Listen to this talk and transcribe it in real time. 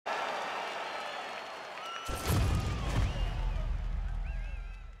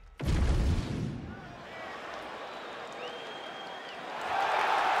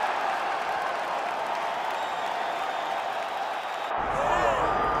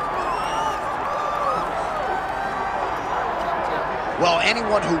Well,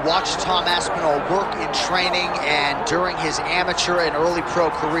 anyone who watched Tom Aspinall work in training and during his amateur and early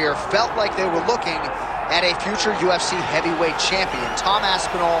pro career felt like they were looking at a future UFC heavyweight champion. Tom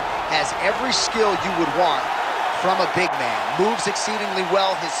Aspinall has every skill you would want from a big man. Moves exceedingly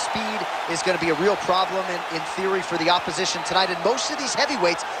well. His speed is going to be a real problem in theory for the opposition tonight. And most of these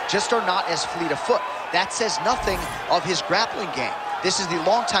heavyweights just are not as fleet of foot. That says nothing of his grappling game. This is the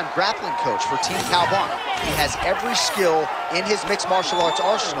longtime grappling coach for Team Calvana. He has every skill in his mixed martial arts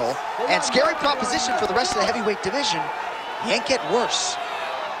arsenal. And scary proposition for the rest of the heavyweight division. He ain't get worse.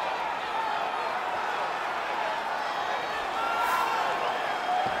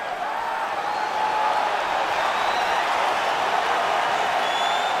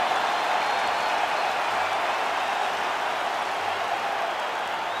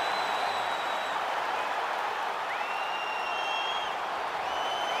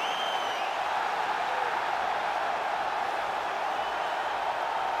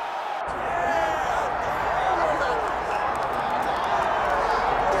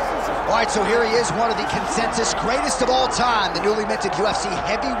 All right, so here he is, one of the consensus greatest of all time, the newly minted UFC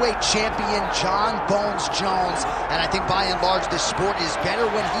heavyweight champion, Jon Bones Jones. And I think by and large, this sport is better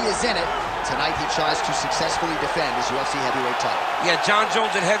when he is in it. Tonight, he tries to successfully defend his UFC heavyweight title. Yeah, Jon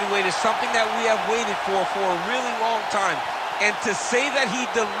Jones at heavyweight is something that we have waited for a really long time. And to say that he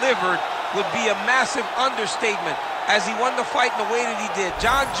delivered would be a massive understatement as he won the fight in the way that he did.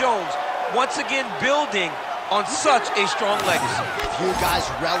 Jon Jones, once again, building on such a strong legacy. Few guys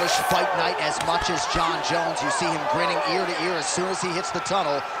relish fight night as much as Jon Jones. You see him grinning ear to ear as soon as he hits the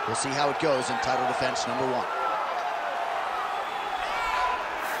tunnel. We'll see how it goes in title defense number 1.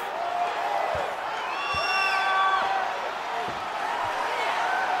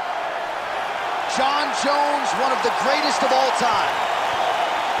 Jon Jones, one of the greatest of all time,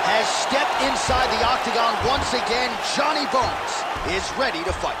 has stepped inside the octagon once again. Johnny Bones is ready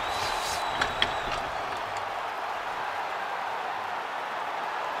to fight.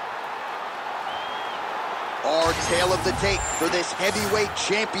 Our tale of the tape for this heavyweight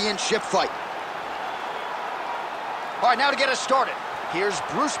championship fight. All right, now to get us started, here's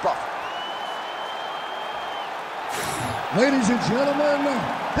Bruce Buffer. Ladies and gentlemen,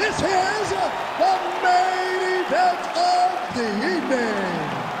 this is the main event of the evening.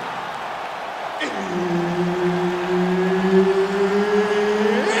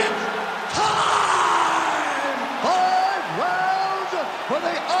 It's time! 5 rounds for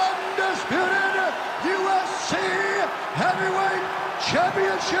the undisputed UFC Heavyweight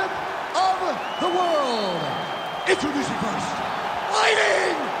Championship of the world. Introducing first,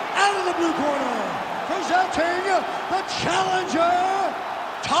 fighting out of the blue corner, presenting the challenger,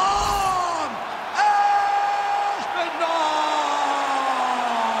 Tom Aspinall.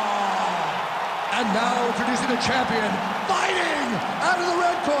 And now introducing the champion, fighting out of the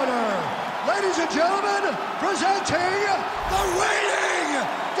red corner, ladies and gentlemen, presenting the reigning,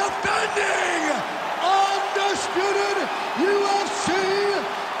 defending, undisputed UFC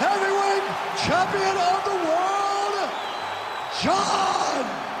heavyweight champion of the world, Jon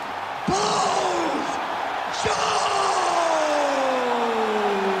Bones Jones!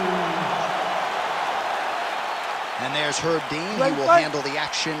 And there's Herb Dean. He will handle the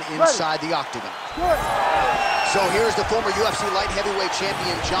action inside the octagon. So here's the former UFC light heavyweight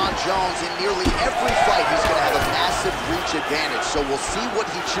champion, Jon Jones. In nearly every fight, he's going to have a massive reach advantage. So we'll see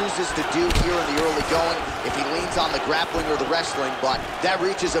what he chooses to do here in the early going, if he leans on the grappling or the wrestling. But that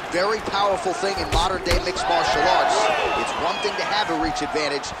reach is a very powerful thing in modern-day mixed martial arts. It's one thing to have a reach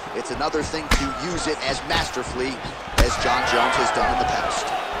advantage. It's another thing to use it as masterfully as Jon Jones has done in the past.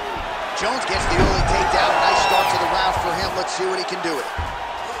 Jones gets the early takedown. Nice start to the round for him. Let's see what he can do with it.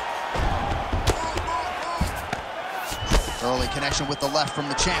 Early connection with the left from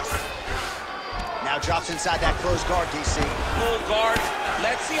the champ. Now drops inside that closed guard, DC. Full guard.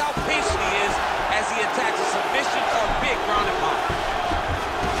 Let's see how patient he is as he attacks a submission or big ground and pound.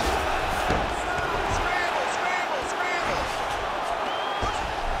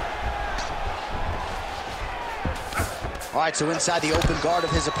 All right, so inside the open guard of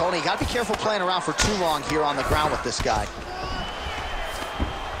his opponent. You got to be careful playing around for too long here on the ground with this guy.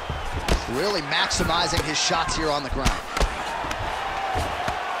 Really maximizing his shots here on the ground.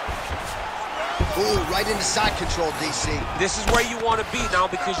 Ooh, right into side control, DC. This is where you want to be now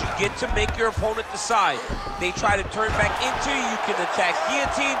because you get to make your opponent decide. They try to turn back into you, you can attack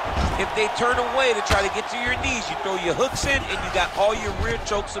guillotine. If they turn away to try to get to your knees, you throw your hooks in and you got all your rear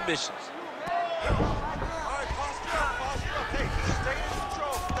choke submissions.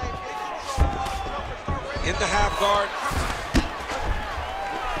 In the half guard.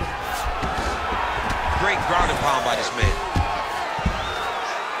 Great ground and pound by this man.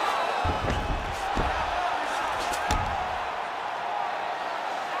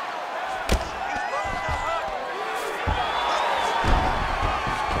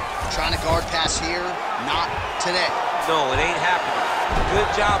 Trying to guard pass here, not today. No, it ain't happening. Good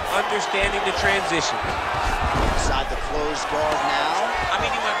job understanding the transition. Inside the closed guard now. I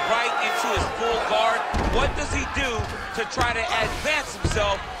mean, he went right into his full guard. What does he do to try to advance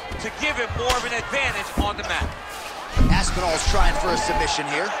himself to give him more of an advantage on the mat? Aspinall's trying for a submission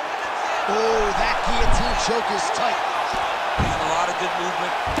here. Oh, that guillotine choke is tight. Using a lot of good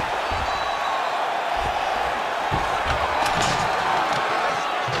movement.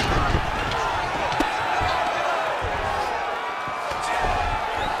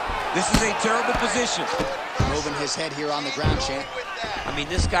 This is a terrible position. Moving his head here on the ground, champ. I mean,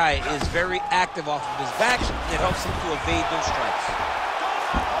 this guy is very active off of his back. It helps him to evade those strikes.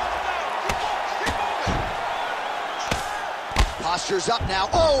 Postures up now.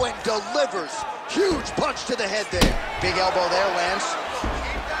 Oh, and delivers. Huge punch to the head there. Big elbow there, lands.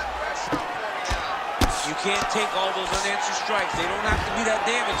 You can't take all those unanswered strikes. They don't have to be that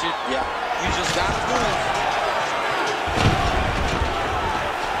damaging. Yeah. You just got to move.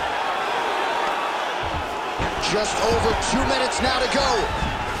 Just over 2 minutes now to go.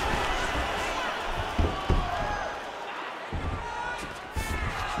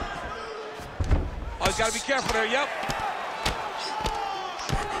 Oh, he's got to be careful there, yep.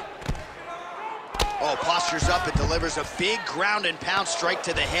 Oh, postures up and delivers a big ground and pound strike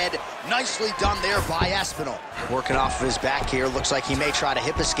to the head. Nicely done there by Aspinall. Working off of his back here. Looks like he may try to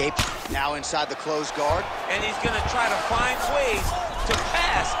hip escape. Now inside the closed guard. And he's going to try to find ways to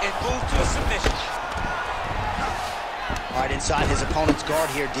pass and move to a submission. All right, inside his opponent's guard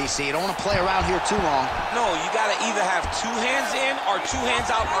here, DC. You don't want to play around here too long. No, you got to either have 2 hands in or 2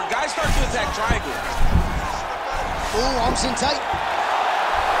 hands out. Our guys start to attack triangle. Ooh, arms in tight.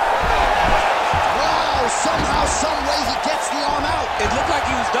 Wow, somehow, some way he gets the arm out. It looked like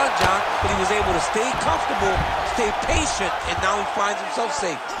he was done, John, but he was able to stay comfortable, stay patient, and now he finds himself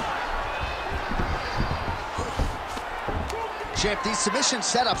safe. Champ, these submission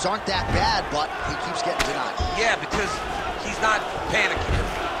setups aren't that bad, but he keeps getting denied. Yeah, because he's not panicking.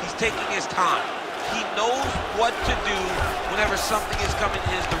 He's taking his time. He knows what to do whenever something is coming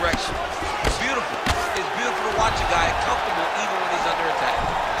in his direction. It's beautiful. It's beautiful to watch a guy comfortable even when he's under attack.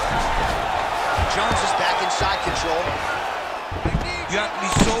 Jones is back inside control. You have to be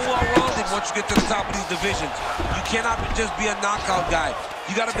so well-rounded once you get to the top of these divisions. You cannot just be a knockout guy.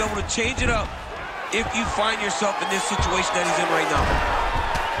 You got to be able to change it up if you find yourself in this situation that he's in right now.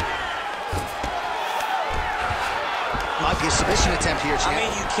 Might be a submission attempt here, champ. I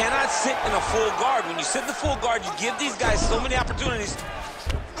mean, you cannot sit in a full guard. When you sit in the full guard, you give these guys so many opportunities.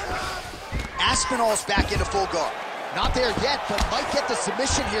 Aspinall's back into full guard. Not there yet, but might get the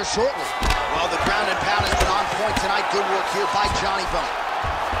submission here shortly. Well, the ground and pound has been on point tonight. Good work here by Johnny Bone.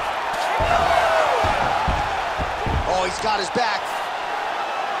 Oh, he's got his back.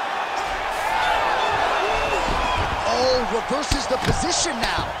 Oh, reverses the position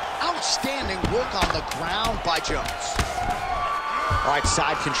now. Outstanding work on the ground by Jones. All right,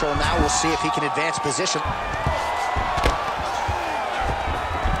 side control now. We'll see if he can advance position.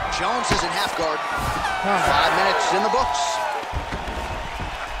 Jones is in half guard. 5 minutes in the books.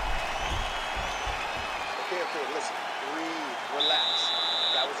 Okay, listen. Breathe, relax.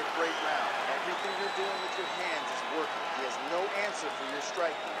 That was a great round. Everything you're doing with your hands is working. He has no answer for your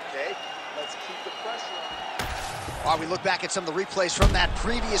striking, okay? Let's keep the pressure on. While we look back at some of the replays from that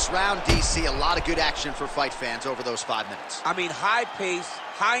previous round, DC, a lot of good action for fight fans over those 5 minutes. I mean, high pace,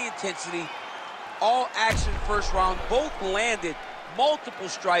 high intensity, all action first round, both landed, multiple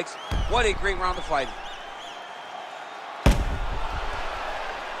strikes. What a great round of fighting.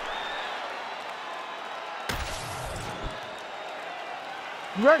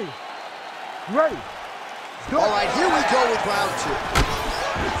 You ready? You ready? All right, here we go with round 2.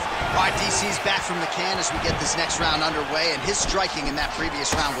 All right, DC's back from the can as we get this next round underway, and his striking in that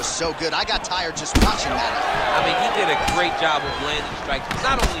previous round was so good. I got tired just watching that. I mean, he did a great job of landing strikes.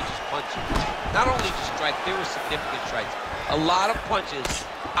 Not only just punching, not only just strikes, there were significant strikes. A lot of punches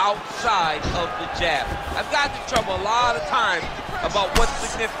outside of the jab. I've gotten in trouble a lot of times about what's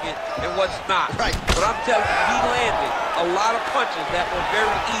significant and what's not. Right. But I'm telling you, he landed a lot of punches that were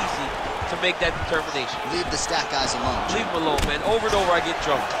very easy to make that determination. Leave the stat guys alone. Leave him alone, man. Over and over, I get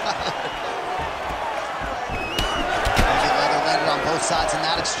drunk. Heavy leather landed on both sides in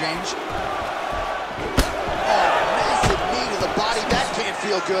that exchange. Oh, massive knee to the body. That can't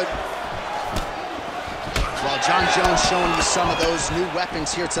feel good. Well, John Jones showing you some of those new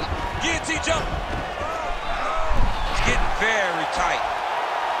weapons here tonight. Guillotine jump. It's getting very tight.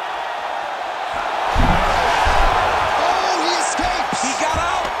 Oh, he escapes. He got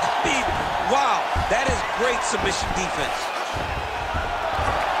out. Wow, that is great submission defense.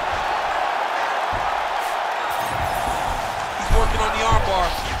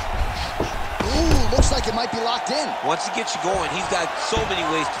 it might be locked in. Once he gets you going, he's got so many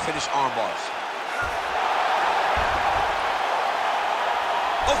ways to finish arm bars.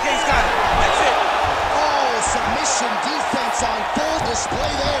 Okay, he's got it. That's it. Oh, submission defense on full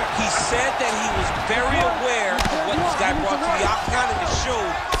display there. He said that he was very aware of what this guy brought to the octagon, and it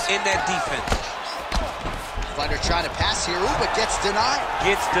showed in that defense. Fighter trying to pass here, but gets denied.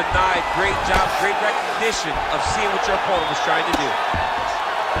 Gets denied. Great job, great recognition of seeing what your opponent was trying to do.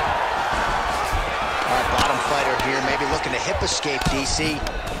 All right, bottom fighter here, maybe looking to hip escape, DC.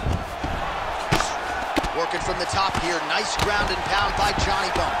 Working from the top here, nice ground and pound by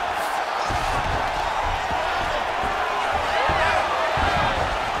Johnny Bone.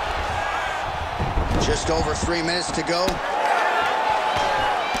 Just over 3 minutes to go.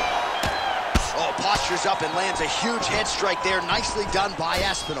 Oh, postures up and lands a huge head strike there. Nicely done by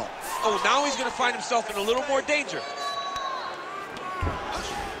Aspinall. Oh, now he's going to find himself in a little more danger.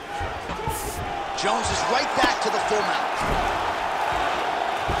 Jones is right back to the full mount.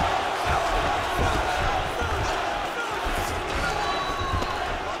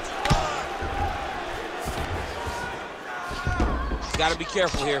 Got to be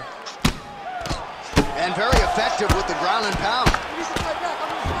careful here. And very effective with the ground and pound.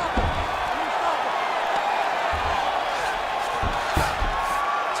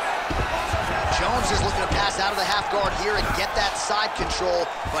 Jones is looking to pass out of the half guard here and get that side control,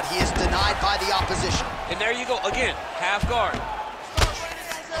 but he is denied by the opposition. And there you go, again, half guard.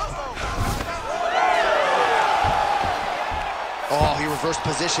 Oh, he reversed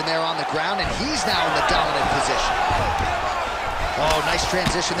position there on the ground, and he's now in the dominant position. Oh, nice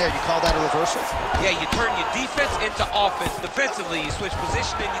transition there. You call that a reversal? Yeah, you turn your defense into offense. Defensively, you switch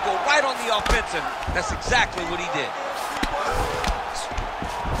position, and you go right on the offensive. That's exactly what he did.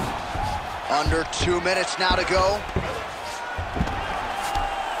 Under 2 minutes now to go.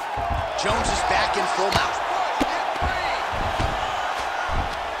 Jones is back in full mount.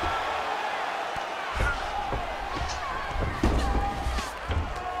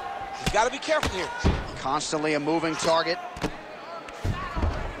 You got to be careful here. Constantly a moving target.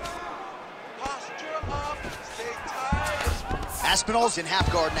 Aspinall's in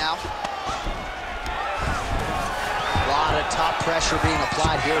half guard now. A lot of top pressure being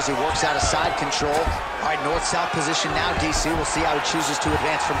applied here as he works out of side control. All right, north-south position now, DC. We'll see how he chooses to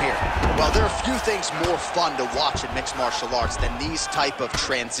advance from here. Well, there are a few things more fun to watch in mixed martial arts than these type of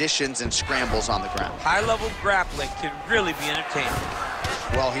transitions and scrambles on the ground. High-level grappling can really be entertaining.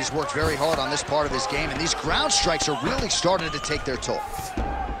 Well, he's worked very hard on this part of his game, and these ground strikes are really starting to take their toll.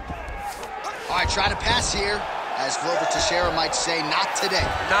 All right, trying to pass here. As Glover Teixeira might say, not today.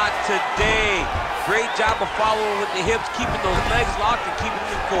 Not today. Great job of following with the hips, keeping those legs locked and keeping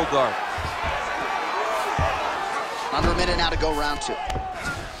them in full guard. Under a minute now to go, round two.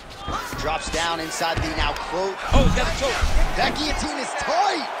 Drops down inside the now close. Oh, he's got a choke. That guillotine is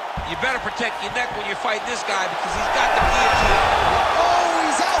tight. You better protect your neck when you fight this guy because he's got the guillotine. Oh,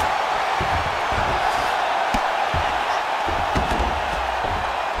 he's out.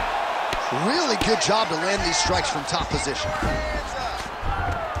 Really good job to land these strikes from top position.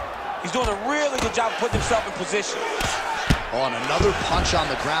 He's doing a really good job of putting himself in position. Oh, and another punch on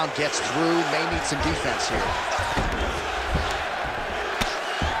the ground gets through. May need some defense here.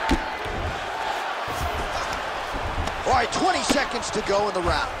 All right, 20 seconds to go in the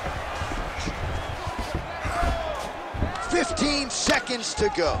round. 15 seconds to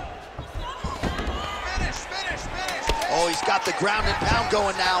go. Oh, he's got the ground and pound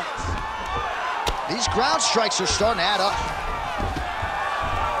going now. These ground strikes are starting to add up.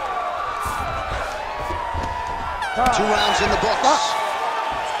 2 rounds in the books.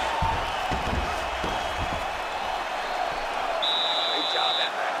 Great job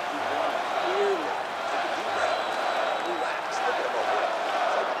at that. Clearly, take a deep breath. Relax. Look at him over there.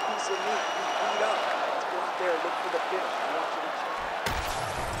 It's like a piece of meat. He's beat up. Let's go out there and look for the finish. I want you to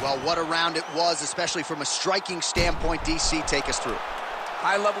check. Well, what a round it was, especially from a striking standpoint. DC, take us through.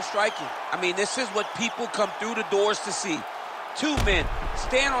 High-level striking. I mean, this is what people come through the doors to see. 2 men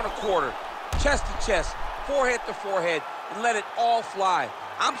stand on a quarter, chest to chest, forehead to forehead, and let it all fly.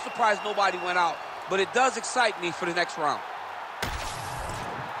 I'm surprised nobody went out, but it does excite me for the next round.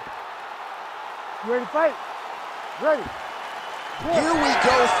 You ready to fight? Ready. Here we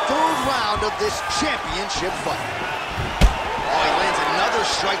go, 3rd round of this championship fight. Oh, he lands another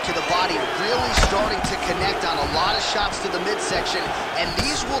strike to the body, really starting to connect on a lot of shots to the midsection, and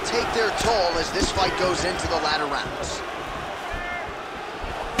these will take their toll as this fight goes into the latter rounds.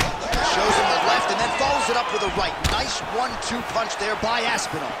 Shows him the left and then follows it up with a right. Nice 1-2 punch there by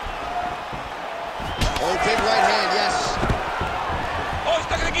Aspinall. Oh, big right hand, yes. Oh, he's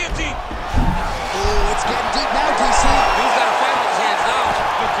stuck in the guillotine. Oh, it's getting deep now, DC. He's got a fight on his hands now.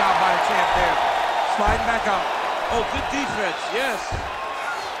 Good job by the champ there. Sliding back out. Oh, good defense, yes.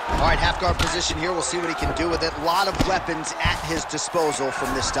 All right, half guard position here. We'll see what he can do with it. A lot of weapons at his disposal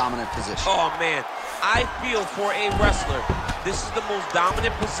from this dominant position. Oh, man. I feel for a wrestler, this is the most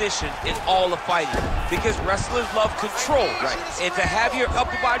dominant position in all of fighting because wrestlers love control. Right. And to have your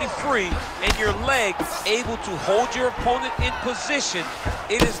upper body free and your leg able to hold your opponent in position,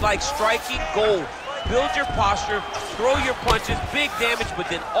 it is like striking gold. Build your posture, throw your punches, big damage, but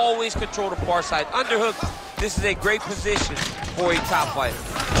then always control the far side underhook. This is a great position for a top fighter.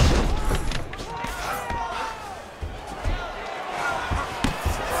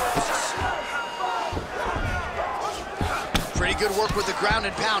 Pretty good work with the ground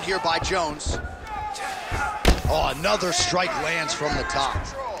and pound here by Jones. Oh, another strike lands from the top.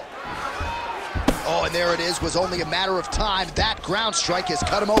 Oh, and there it is. Was only a matter of time. That ground strike has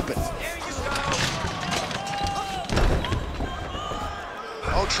cut him open.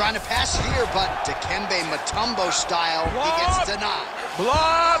 Oh, trying to pass here, but Dikembe Mutombo style, he gets denied.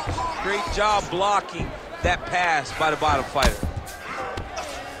 Block! Great job blocking that pass by the bottom fighter.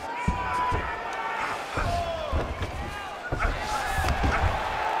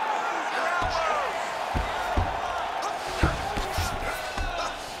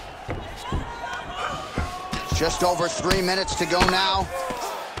 Just over 3 minutes to go now.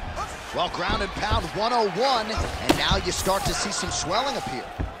 Well, ground and pound 101, and now you start to see some swelling appear.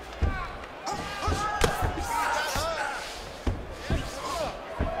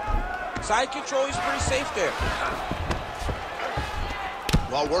 Side control, he's pretty safe there.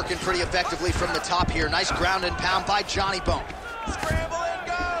 Well, working pretty effectively from the top here. Nice ground and pound by Johnny Bone. Scramble and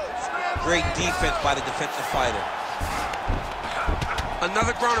go! Great defense by the defensive fighter.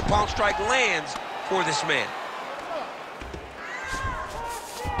 Another ground and pound strike lands for this man.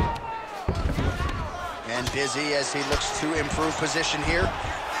 And busy as he looks to improve position here.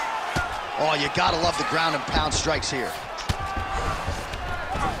 Oh, you gotta love the ground and pound strikes here.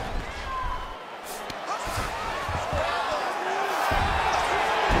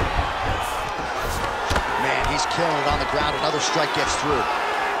 Man, he's killing it on the ground. Another strike gets through.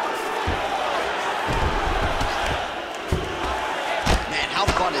 Man, how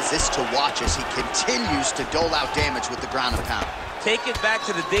fun is this to watch as he continues to dole out damage with the ground and pound? Take it back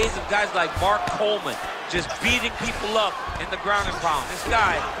to the days of guys like Mark Coleman, just beating people up in the ground and pound. This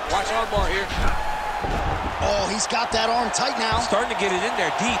guy, watch armbar here. Oh, he's got that arm tight now. Starting to get it in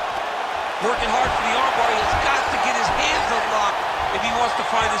there deep. Working hard for the armbar. He's got to get his hands unlocked if he wants to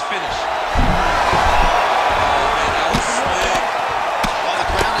find his finish. Oh, man, that was slick. Well, the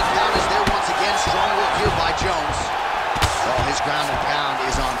ground and pound is there once again. Strong work here by Jones. Oh, his ground and pound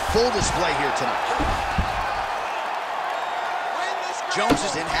is on full display here tonight. Jones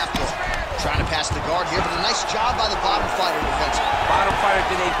is in half guard. Trying to pass the guard here, but a nice job by the bottom fighter defensively. Bottom fighter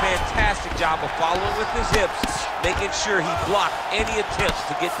did a fantastic job of following with his hips, making sure he blocked any attempts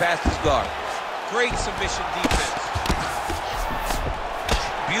to get past his guard. Great submission defense.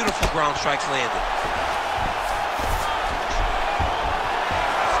 Beautiful ground strikes landed.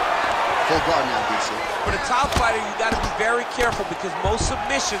 Full guard now, DC. For the top fighter, you got to be very careful because most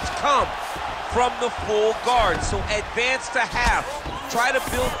submissions come from the full guard. So advance to half. Try to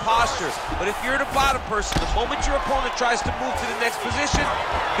build posture. But if you're the bottom person, the moment your opponent tries to move to the next position,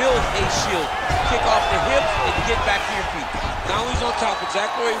 build a shield. Kick off the hips and get back to your feet. Now he's on top,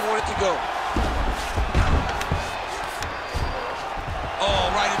 exactly where he wanted to go. Oh,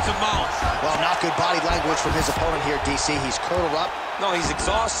 right into mount. Well, not good body language from his opponent here, DC. He's curled up. No, he's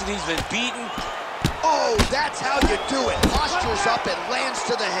exhausted. He's been beaten. Oh, that's how you do it. Postures up and lands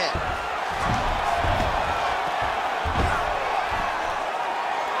to the head.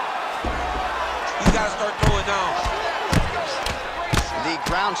 He's got to start throwing down. The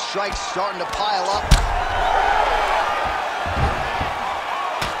ground strikes starting to pile up.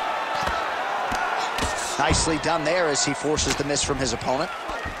 Nicely done there as he forces the miss from his opponent.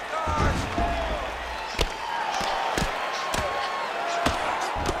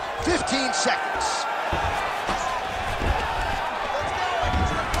 Seconds.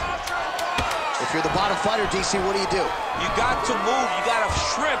 If you're the bottom fighter, DC, what do? You got to move, you got to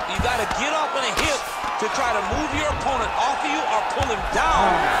shrimp, you got to get up on a hip to try to move your opponent off of you or pull him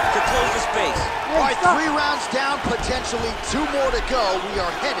down to close the space. All right, 3 rounds down, potentially 2 more to go. We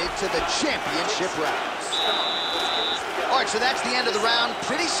are headed to the championship rounds. All right, so that's the end of the round.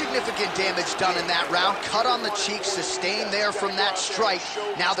 Pretty significant damage done in that round. Cut on the cheek, sustained there from that strike.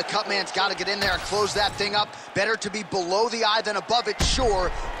 Now the cut man's got to get in there and close that thing up. Better to be below the eye than above it, sure,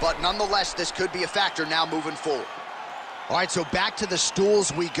 but nonetheless, this could be a factor now moving forward. All right, so back to the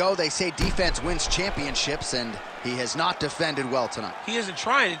stools we go. They say defense wins championships, and he has not defended well tonight. He isn't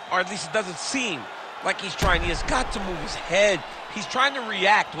trying, or at least it doesn't seem like he's trying. He has got to move his head. He's trying to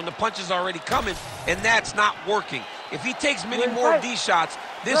react when the punch is already coming, and that's not working. If he takes many more of these shots,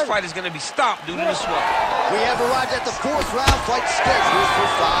 this fight is going to be stopped due to the swell. We have arrived at the 4th round, fight scheduled for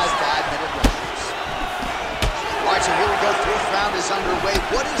 5 5-minute rounds. All right, so here we go. 4th round is underway.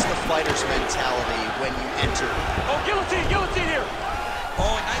 What is the fighter's mentality when you enter? Oh, guillotine here.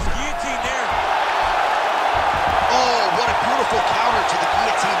 Oh, nice guillotine there. Oh, what a beautiful counter to the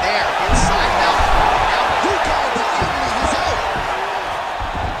guillotine there. Inside mount. Now Hugo, but only he's out.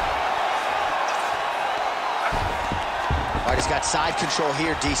 All right, he's got side control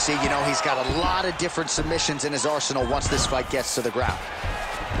here, DC. You know, he's got a lot of different submissions in his arsenal once this fight gets to the ground.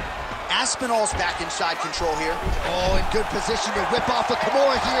 Aspinall's back in side control here. Oh, in good position to whip off a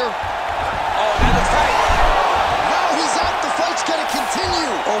Kimura here. Oh, that looks tight. No, he's out. The fight's going to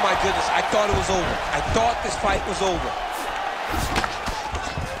continue. Oh, my goodness. I thought it was over. I thought this fight was over.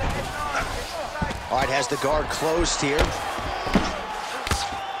 All right, has the guard closed here.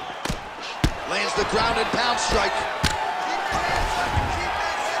 Lands the ground and pound strike.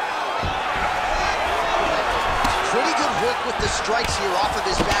 Pretty good work with the strikes here off of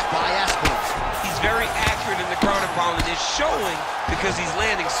his back by Aspinall. He's very accurate in the ground and pound, and it's showing because he's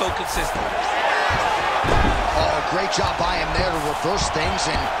landing so consistently. Oh, great job by him there to reverse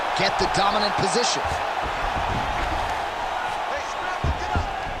things and get the dominant position. Hey, scramble, get up!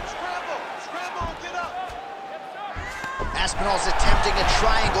 Scramble and get up! Aspinall's attempting a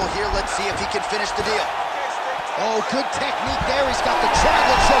triangle here. Let's see if he can finish the deal. Oh, good technique there. He's got the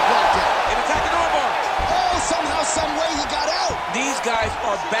triangle choke locked in. And attack an armbar. Oh, somehow, some way he got out. These guys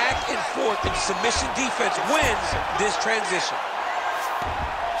are back and forth, and submission defense wins this transition.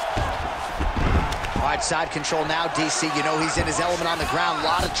 All right, side control now, DC. You know he's in his element on the ground. A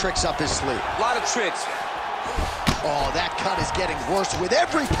lot of tricks up his sleeve. A lot of tricks. Oh, that cut is getting worse with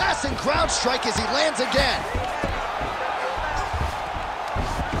every passing ground strike as he lands again.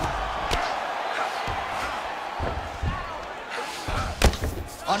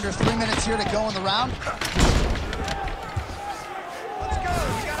 Under 3 minutes here to go in the round.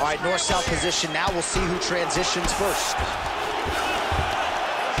 All right, north-south position now. We'll see who transitions first.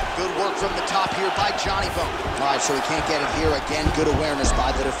 Good work from the top here by Johnny Bone. All right, so he can't get it here. Again, good awareness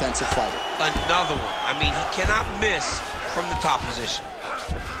by the defensive fighter. Another one. I mean, he cannot miss from the top position.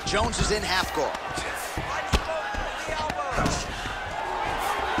 Jones is in half guard.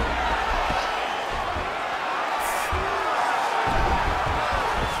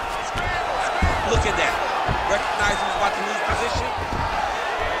 Look at that. Recognizing he's about to lose position.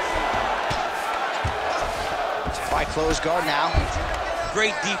 All right, close guard now.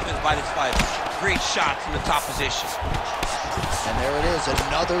 Great defense by this fighter. Great shot from the top position. And there it is,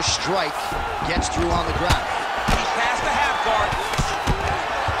 another strike. Gets through on the ground. He's past the half guard.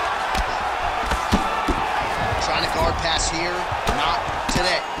 Trying to guard pass here. Not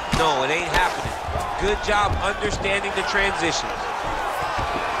today. No, it ain't happening. Good job understanding the transitions.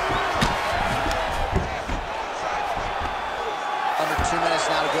 Under 2 minutes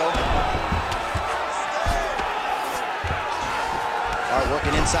now to go. All right,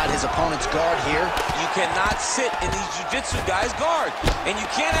 working inside his opponent's guard here. You cannot sit in these jiu-jitsu guys' guard. And you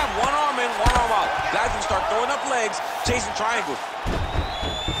can't have one arm in, one arm out. Guys will start throwing up legs, chasing triangles.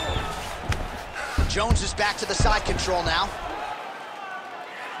 Jones is back to the side control now.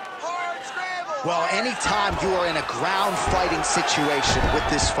 Well, anytime you are in a ground fighting situation with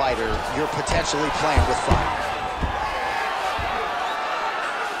this fighter, you're potentially playing with fire.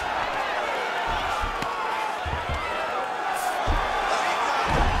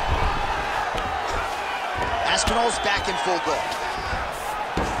 Aspinall's back in full guard.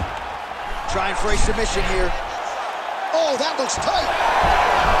 Trying for a submission here. Oh, that looks tight.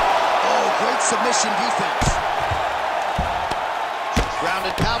 Oh, great submission defense.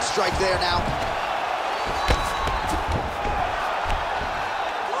 Grounded pound strike there now.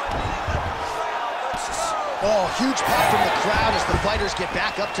 Oh, huge pop from the crowd as the fighters get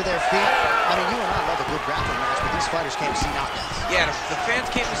back up to their feet. I mean, you and I love a good grappling match, but these fighters came to see knockouts. Yeah, the fans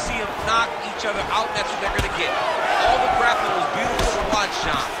came to see them knock each other out, and that's what they're going to get. All the grappling was beautiful to watch,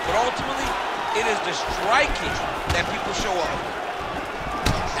 Sean, but ultimately, it is the striking that people show up.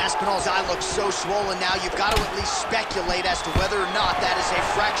 Aspinall's eye looks so swollen now, you've got to at least speculate as to whether or not that is a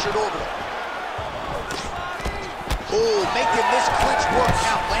fractured orbital. Oh, making this clinch work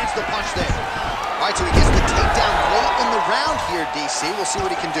count, lands the punch there. All right, so he gets the takedown late in the round here, DC. We'll see what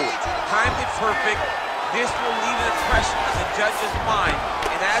he can do. Timed it perfect. This will leave an impression in the judge's mind.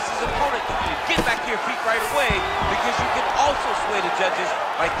 And as his opponent, you need to get back to your feet right away because you get also sway the judges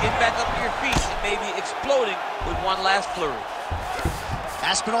by getting back up to your feet and maybe exploding with one last flurry.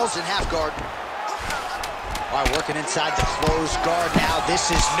 Aspinall's in half guard. All right, working inside the closed guard now.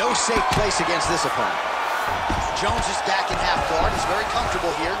 This is no safe place against this opponent. Jones is back in half guard. He's very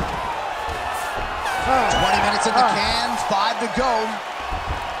comfortable here. 20 minutes in the can, 5 to go.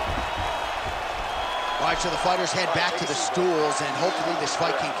 All right, so the fighters head back to the stools, and hopefully this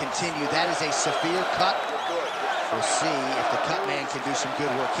fight can continue. That is a severe cut. We'll see if the cut man can do some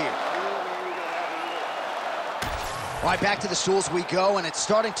good work here. All right, back to the stools we go, and it's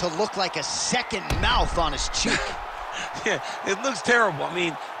starting to look like a second mouth on his cheek. Yeah, it looks terrible. I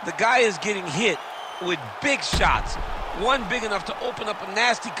mean, the guy is getting hit with big shots. One big enough to open up a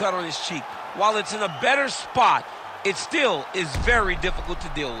nasty cut on his cheek. While it's in a better spot, it still is very difficult to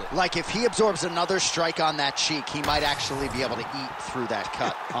deal with. Like if he absorbs another strike on that cheek, he might actually be able to eat through that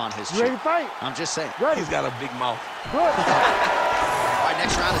cut on his cheek. Ready to fight? I'm just saying. He's got a big mouth. Good. All right,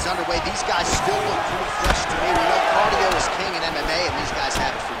 next round is underway. These guys still look pretty fresh to me. We know cardio is king in MMA, and these guys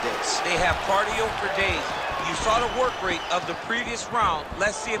have it for days. They have cardio for days. You saw the work rate of the previous round.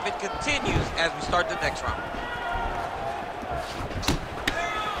 Let's see if it continues as we start the next round.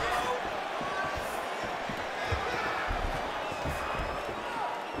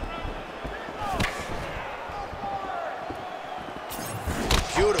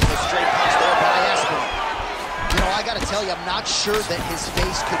 Beautiful straight punch there by Aspinall. You know, I got to tell you, I'm not sure that his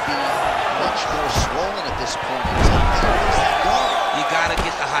face could be much more swollen at this point in time. You got to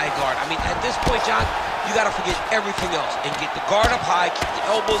get the high guard. I mean, at this point, John, you got to forget everything else and get the guard up high, keep the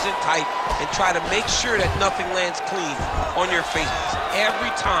elbows in tight, and try to make sure that nothing lands clean on your face.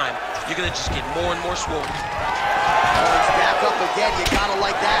 Every time, you're going to just get more and more swollen. Oh, he's back up again. You got to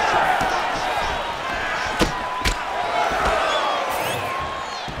like that.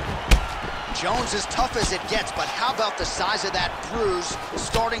 Jones is tough as it gets, but how about the size of that bruise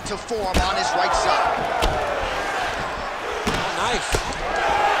starting to form on his right side? Nice.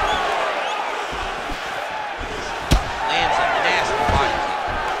 Lands a nasty body kick.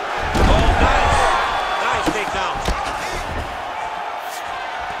 Oh, nice. Nice takedown.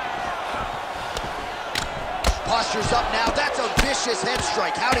 Posture's up now. That's a vicious head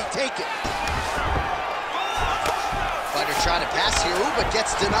strike. How'd he take it? Fighter trying to pass here, but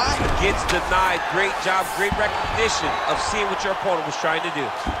gets denied. Gets denied. Great job, great recognition of seeing what your opponent was trying to do.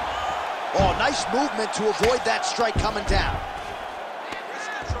 Oh, nice movement to avoid that strike coming down.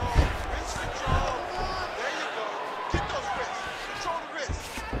 Wrist control, wrist control. There you go. Get those wrists. Control the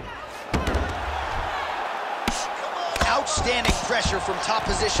wrists. Come on. Outstanding pressure from top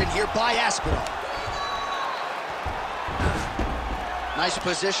position here by Aspinall. Nice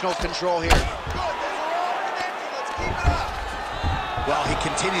positional control here. Well, he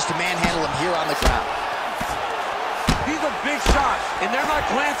continues to manhandle him here on the ground. These are big shots, and they're not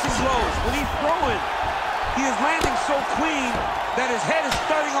glancing blows. When he's throwing, he is landing so clean that his head is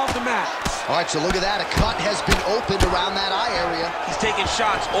starting off the mat. All right, so look at that. A cut has been opened around that eye area. He's taking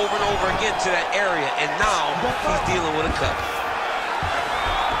shots over and over again to that area, and now he's dealing with a cut.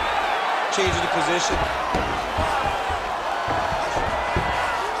 Changing the position.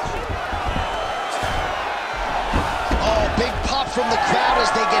 From the crowd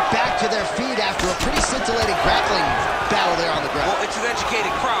as they get back to their feet after a pretty scintillating grappling battle there on the ground. Well, it's an educated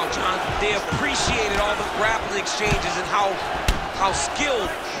crowd, John. They appreciated all the grappling exchanges and how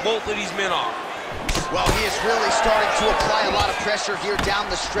skilled both of these men are. Well, he is really starting to apply a lot of pressure here down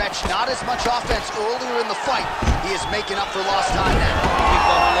the stretch. Not as much offense earlier in the fight. He is making up for lost time now.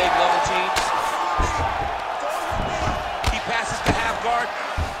 Big double leg level change. He passes to half guard.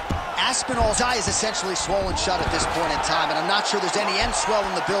 Aspinall's eye is essentially swollen shut at this point in time, and I'm not sure there's any end swell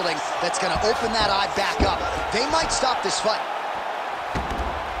in the building that's going to open that eye back up. They might stop this fight.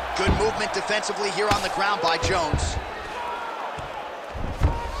 Good movement defensively here on the ground by Jones.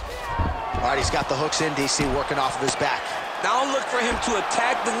 All right, he's got the hooks in, DC, working off of his back. Now look for him to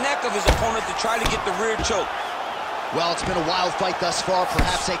attack the neck of his opponent to try to get the rear choke. Well, it's been a wild fight thus far,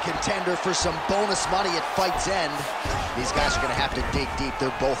 perhaps a contender for some bonus money at fight's end. These guys are going to have to dig deep.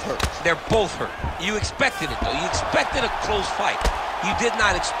 They're both hurt. They're both hurt. You expected it, though. You expected a close fight. You did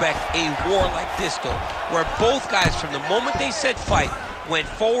not expect a war like this, though, where both guys, from the moment they said fight, went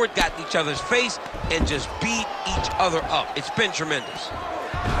forward, got in each other's face, and just beat each other up. It's been tremendous.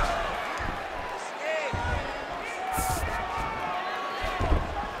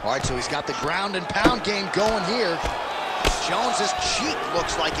 All right, so he's got the ground and pound game going here. Jones's cheek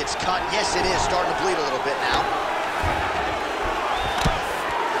looks like it's cut. Yes, it is. Starting to bleed a little bit now.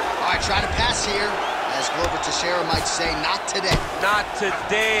 All right, trying to pass here. As Glover Teixeira might say, not today. Not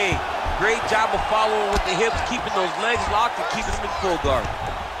today. Great job of following with the hips, keeping those legs locked and keeping them in full guard.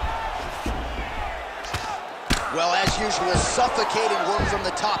 Well, as usual, suffocating work from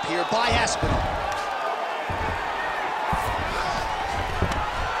the top here by Aspinall.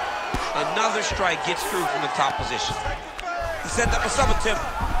 Another strike gets through from the top position. He sent up a sub attempt.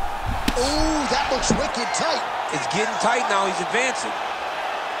 Ooh, that looks wicked tight. It's getting tight now. He's advancing.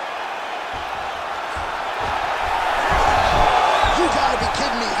 You gotta be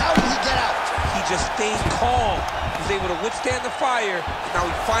kidding me. How did he get out? He just stayed calm. He was able to withstand the fire. Now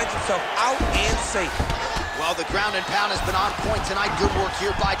he finds himself out and safe. Well, the ground and pound has been on point tonight. Good work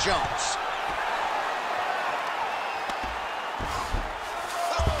here by Jones.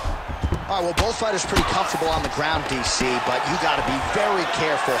 All right, well, both fighters pretty comfortable on the ground, DC, but you got to be very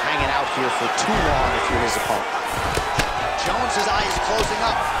careful hanging out here for too long if you're his opponent. Jones's eye is closing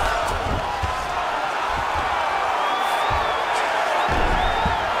up.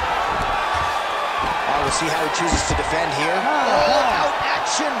 All right, we'll see how he chooses to defend here. All-out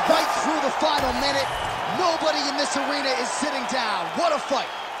action right through the final minute. Nobody in this arena is sitting down. What a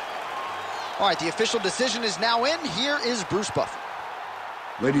fight. All right, the official decision is now in. Here is Bruce Buffer.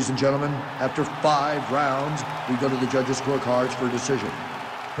 Ladies and gentlemen, after 5 rounds, we go to the judges' scorecards for a decision.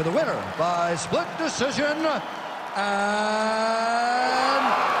 For the winner by split decision, and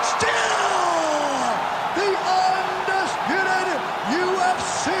still the undisputed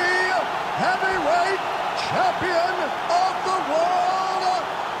UFC heavyweight champion of the world,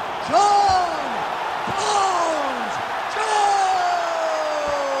 Jon Bones Jones!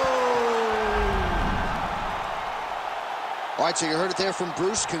 All right, so you heard it there from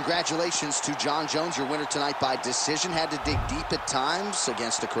Bruce. Congratulations to Jon Jones, your winner tonight by decision. Had to dig deep at times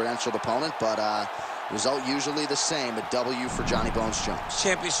against a credentialed opponent, but result usually the same, a W for Johnny Bones Jones.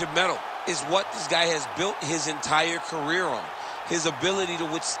 Championship medal is what this guy has built his entire career on. His ability to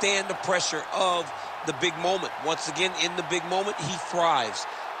withstand the pressure of the big moment. Once again, in the big moment, he thrives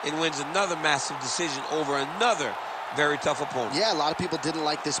and wins another massive decision over another very tough opponent. Yeah, a lot of people didn't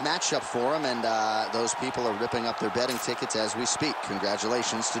like this matchup for him, and those people are ripping up their betting tickets as we speak.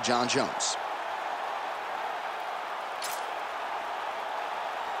 Congratulations to Jon Jones.